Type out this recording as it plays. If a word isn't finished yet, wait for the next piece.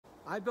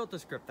I built a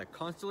script that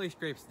constantly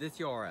scrapes this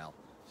URL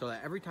so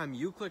that every time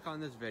you click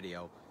on this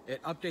video,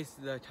 it updates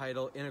the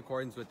title in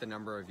accordance with the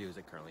number of views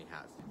it currently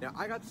has. Now,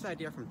 I got this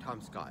idea from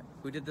Tom Scott,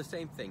 who did the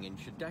same thing, and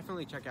you should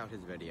definitely check out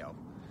his video.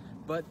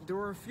 But there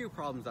were a few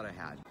problems that I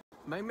had.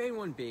 My main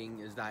one being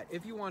is that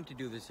if you want to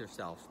do this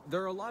yourself,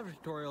 there are a lot of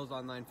tutorials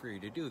online for you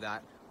to do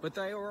that, but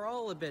they were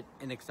all a bit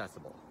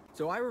inaccessible.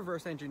 So I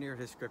reverse engineered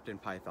his script in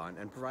Python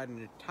and provided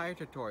an entire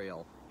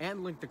tutorial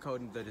and linked the code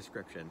in the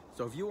description.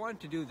 So if you want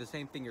to do the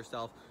same thing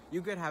yourself,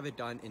 you could have it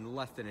done in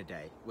less than a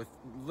day with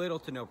little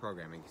to no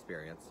programming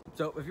experience.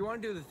 So if you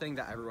want to do the thing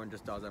that everyone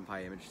just does on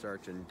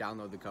PyImageSearch and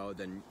download the code,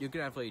 then you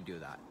can definitely do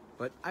that.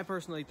 But I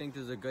personally think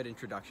this is a good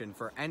introduction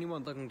for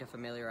anyone looking to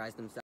familiarize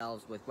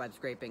themselves with web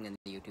scraping and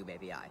the YouTube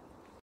API.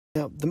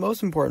 Now, the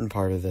most important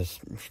part of this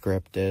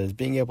script is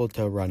being able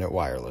to run it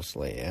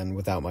wirelessly and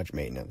without much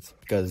maintenance.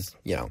 Because,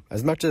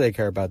 as much as I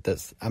care about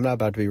this, I'm not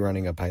about to be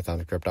running a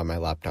Python script on my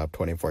laptop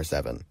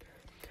 24/7.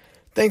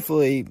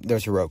 Thankfully,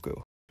 there's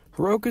Heroku.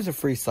 Heroku is a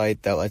free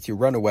site that lets you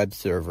run a web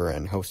server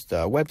and host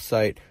a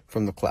website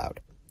from the cloud.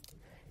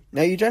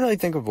 Now, you generally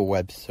think of a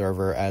web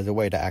server as a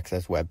way to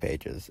access web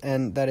pages,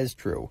 and that is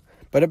true.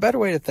 But a better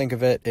way to think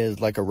of it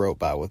is like a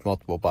robot with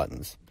multiple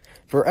buttons.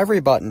 For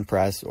every button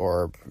press,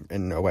 or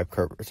in a web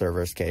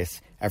server's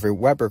case, every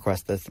web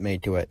request that's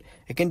made to it,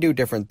 it can do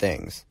different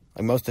things.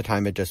 Like most of the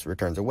time it just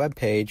returns a web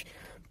page,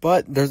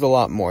 but there's a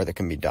lot more that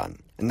can be done.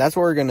 And that's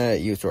what we're going to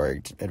use to our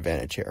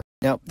advantage here.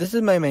 Now, this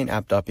is my main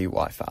app.py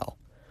file.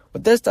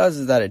 What this does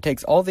is that it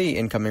takes all the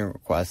incoming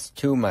requests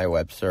to my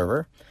web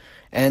server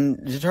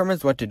and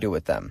determines what to do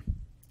with them.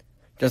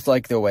 Just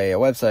like the way a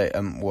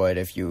website would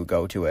if you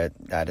go to it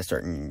at a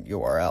certain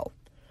URL.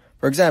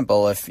 For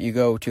example, if you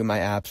go to my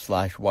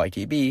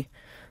app/YTB,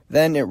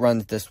 then it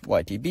runs this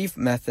YTB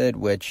method,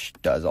 which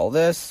does all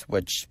this,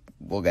 which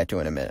we'll get to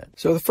in a minute.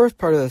 So the first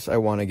part of this I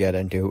want to get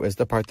into is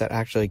the part that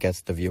actually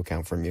gets the view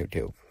count from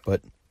YouTube.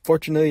 But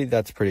fortunately,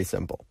 that's pretty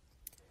simple.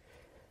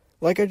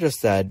 Like I just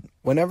said,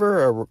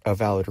 whenever a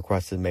valid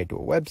request is made to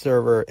a web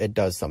server, it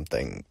does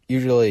something,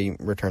 usually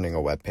returning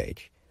a web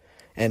page.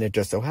 And it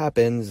just so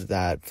happens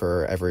that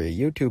for every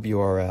YouTube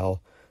URL,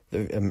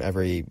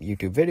 every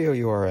YouTube video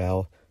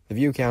URL, the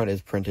view count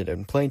is printed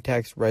in plain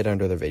text right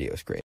under the video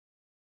screen.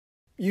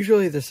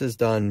 Usually this is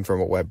done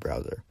from a web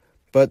browser,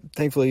 but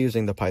thankfully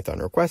using the Python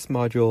request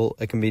module,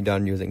 it can be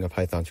done using a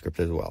Python script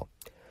as well.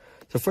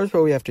 So first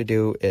what we have to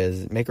do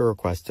is make a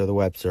request to the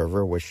web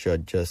server, which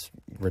should just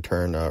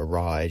return a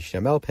raw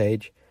HTML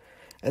page.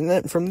 And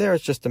then from there,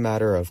 it's just a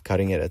matter of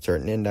cutting it at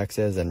certain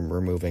indexes and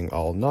removing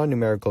all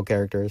non-numerical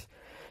characters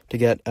to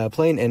get a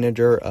plain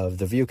integer of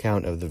the view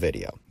count of the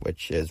video,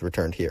 which is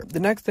returned here. The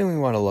next thing we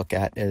want to look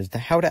at is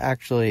how to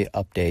actually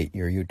update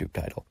your YouTube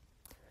title.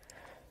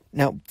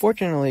 Now,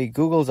 fortunately,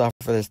 Google's offer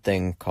this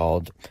thing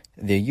called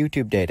the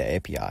YouTube Data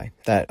API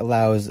that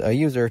allows a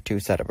user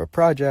to set up a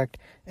project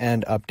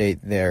and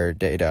update their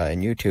data in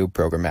YouTube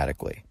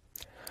programmatically.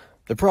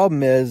 The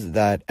problem is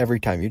that every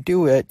time you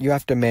do it, you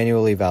have to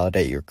manually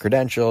validate your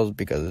credentials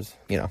because,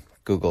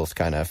 Google's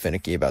kind of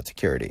finicky about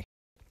security.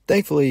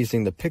 Thankfully,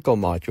 using the pickle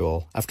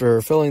module, after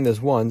filling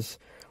this once,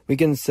 we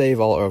can save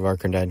all of our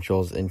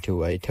credentials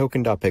into a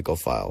token.pickle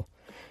file,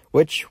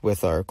 which,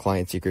 with our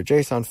client secret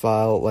JSON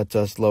file, lets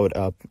us load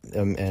up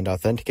and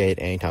authenticate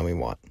anytime we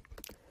want.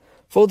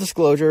 Full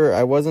disclosure,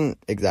 I wasn't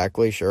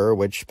exactly sure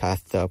which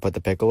path to put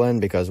the pickle in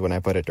because when I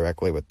put it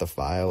directly with the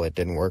file, it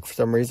didn't work for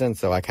some reason,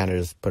 so I kind of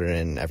just put it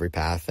in every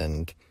path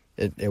and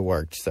it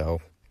worked. So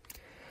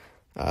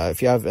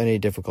if you have any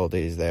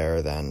difficulties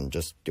there, then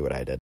just do what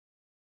I did.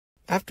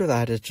 After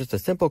that, it's just a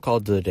simple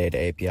call to the Data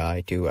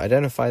API to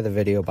identify the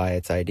video by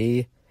its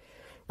ID,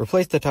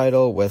 replace the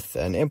title with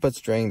an input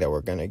string that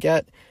we're going to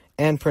get,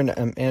 and print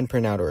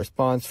out a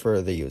response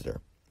for the user.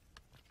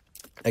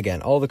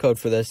 Again, all the code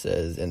for this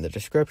is in the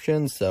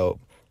description, so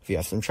if you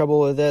have some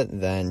trouble with it,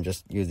 then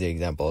just use the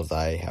examples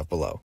I have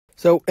below.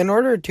 So in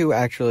order to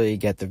actually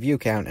get the view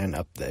count and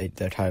update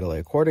the title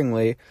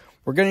accordingly,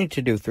 we're going to need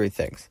to do three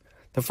things.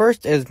 The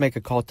first is make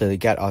a call to the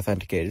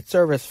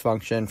getAuthenticated_service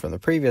function from the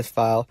previous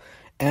file,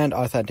 and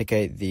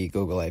authenticate the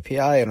Google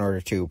API in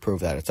order to prove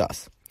that it's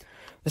us.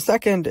 The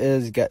second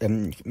is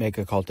make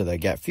a call to the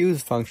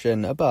getFuse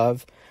function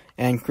above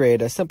and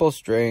create a simple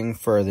string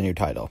for the new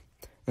title.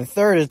 The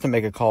third is to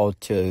make a call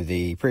to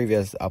the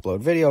previous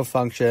upload video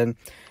function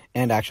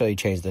and actually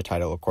change the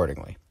title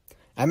accordingly.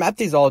 I mapped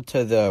these all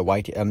to the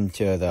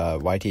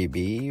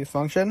YTB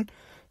function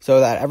so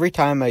that every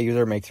time a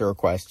user makes a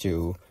request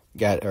to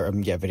get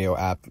video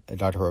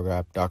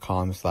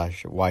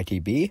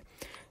app.heroku.com/YTB,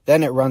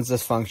 then it runs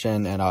this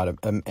function and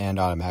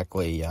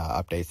automatically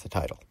updates the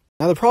title.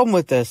 Now the problem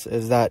with this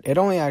is that it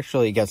only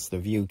actually gets the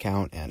view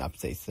count and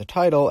updates the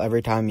title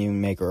every time you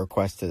make a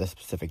request to the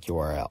specific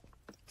URL.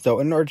 So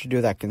in order to do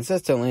that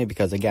consistently,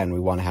 because again we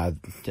want to have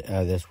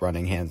this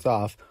running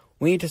hands-off,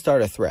 we need to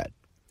start a thread.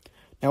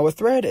 Now a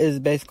thread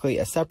is basically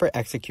a separate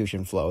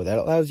execution flow that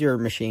allows your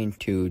machine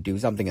to do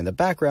something in the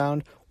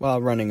background while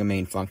running a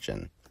main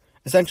function,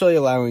 essentially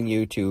allowing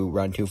you to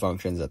run two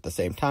functions at the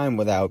same time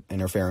without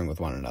interfering with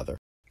one another.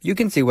 You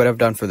can see what I've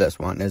done for this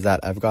one is that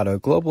I've got a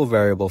global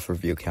variable for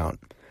view count,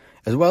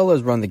 as well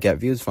as run the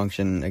getViews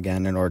function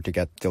again in order to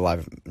get the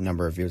live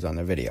number of views on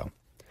the video.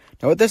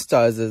 Now what this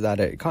does is that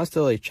it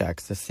constantly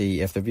checks to see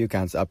if the view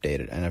count's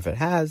updated, and if it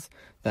has,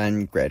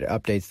 then great, it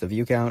updates the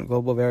view count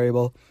global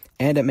variable,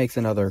 and it makes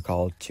another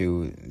call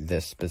to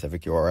this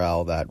specific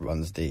URL that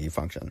runs the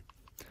function.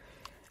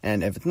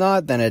 And if it's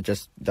not, then it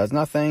just does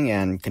nothing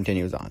and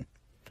continues on.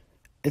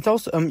 It's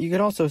also you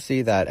can also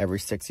see that every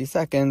 60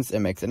 seconds it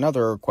makes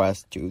another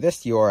request to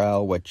this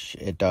URL, which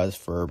it does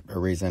for a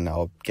reason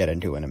I'll get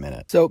into in a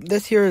minute. So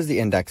this here is the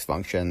index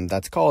function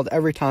that's called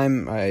every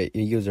time a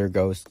user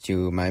goes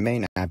to my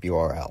main app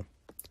URL.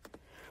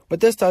 What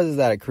this does is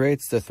that it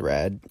creates the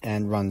thread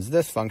and runs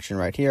this function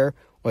right here,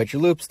 which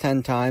loops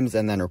 10 times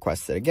and then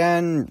requests it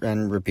again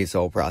and repeats the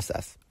whole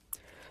process.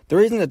 The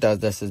reason it does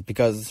this is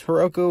because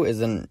Heroku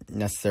isn't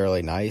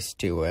necessarily nice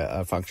to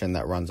a function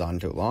that runs on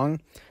too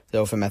long.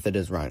 So if a method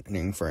is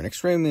running for an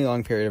extremely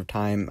long period of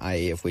time,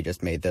 i.e. if we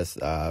just made this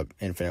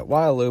infinite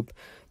while loop,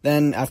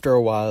 then after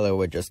a while it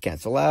would just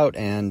cancel out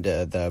and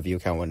the view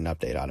count wouldn't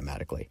update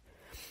automatically.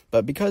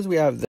 But because we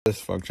have this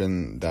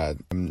function that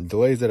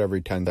delays it every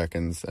 10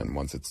 seconds and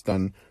once it's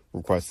done,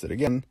 requests it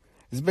again,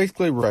 it's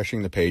basically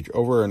refreshing the page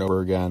over and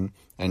over again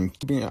and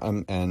keeping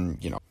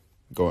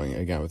going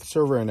again with the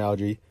server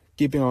analogy,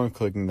 keeping on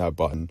clicking that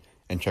button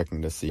and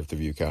checking to see if the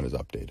view count is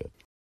updated.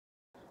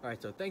 Alright,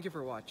 so thank you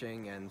for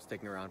watching and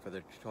sticking around for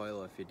the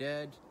tutorial if you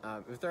did.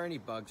 If there are any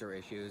bugs or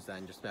issues,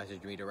 then just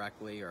message me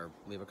directly or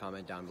leave a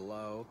comment down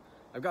below.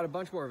 I've got a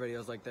bunch more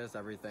videos like this,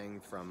 everything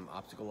from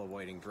obstacle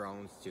avoiding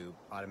drones to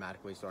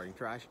automatically sorting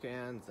trash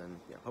cans, and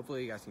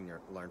hopefully you guys can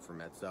learn from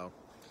it. So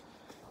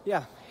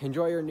yeah,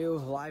 enjoy your new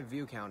live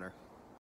view counter.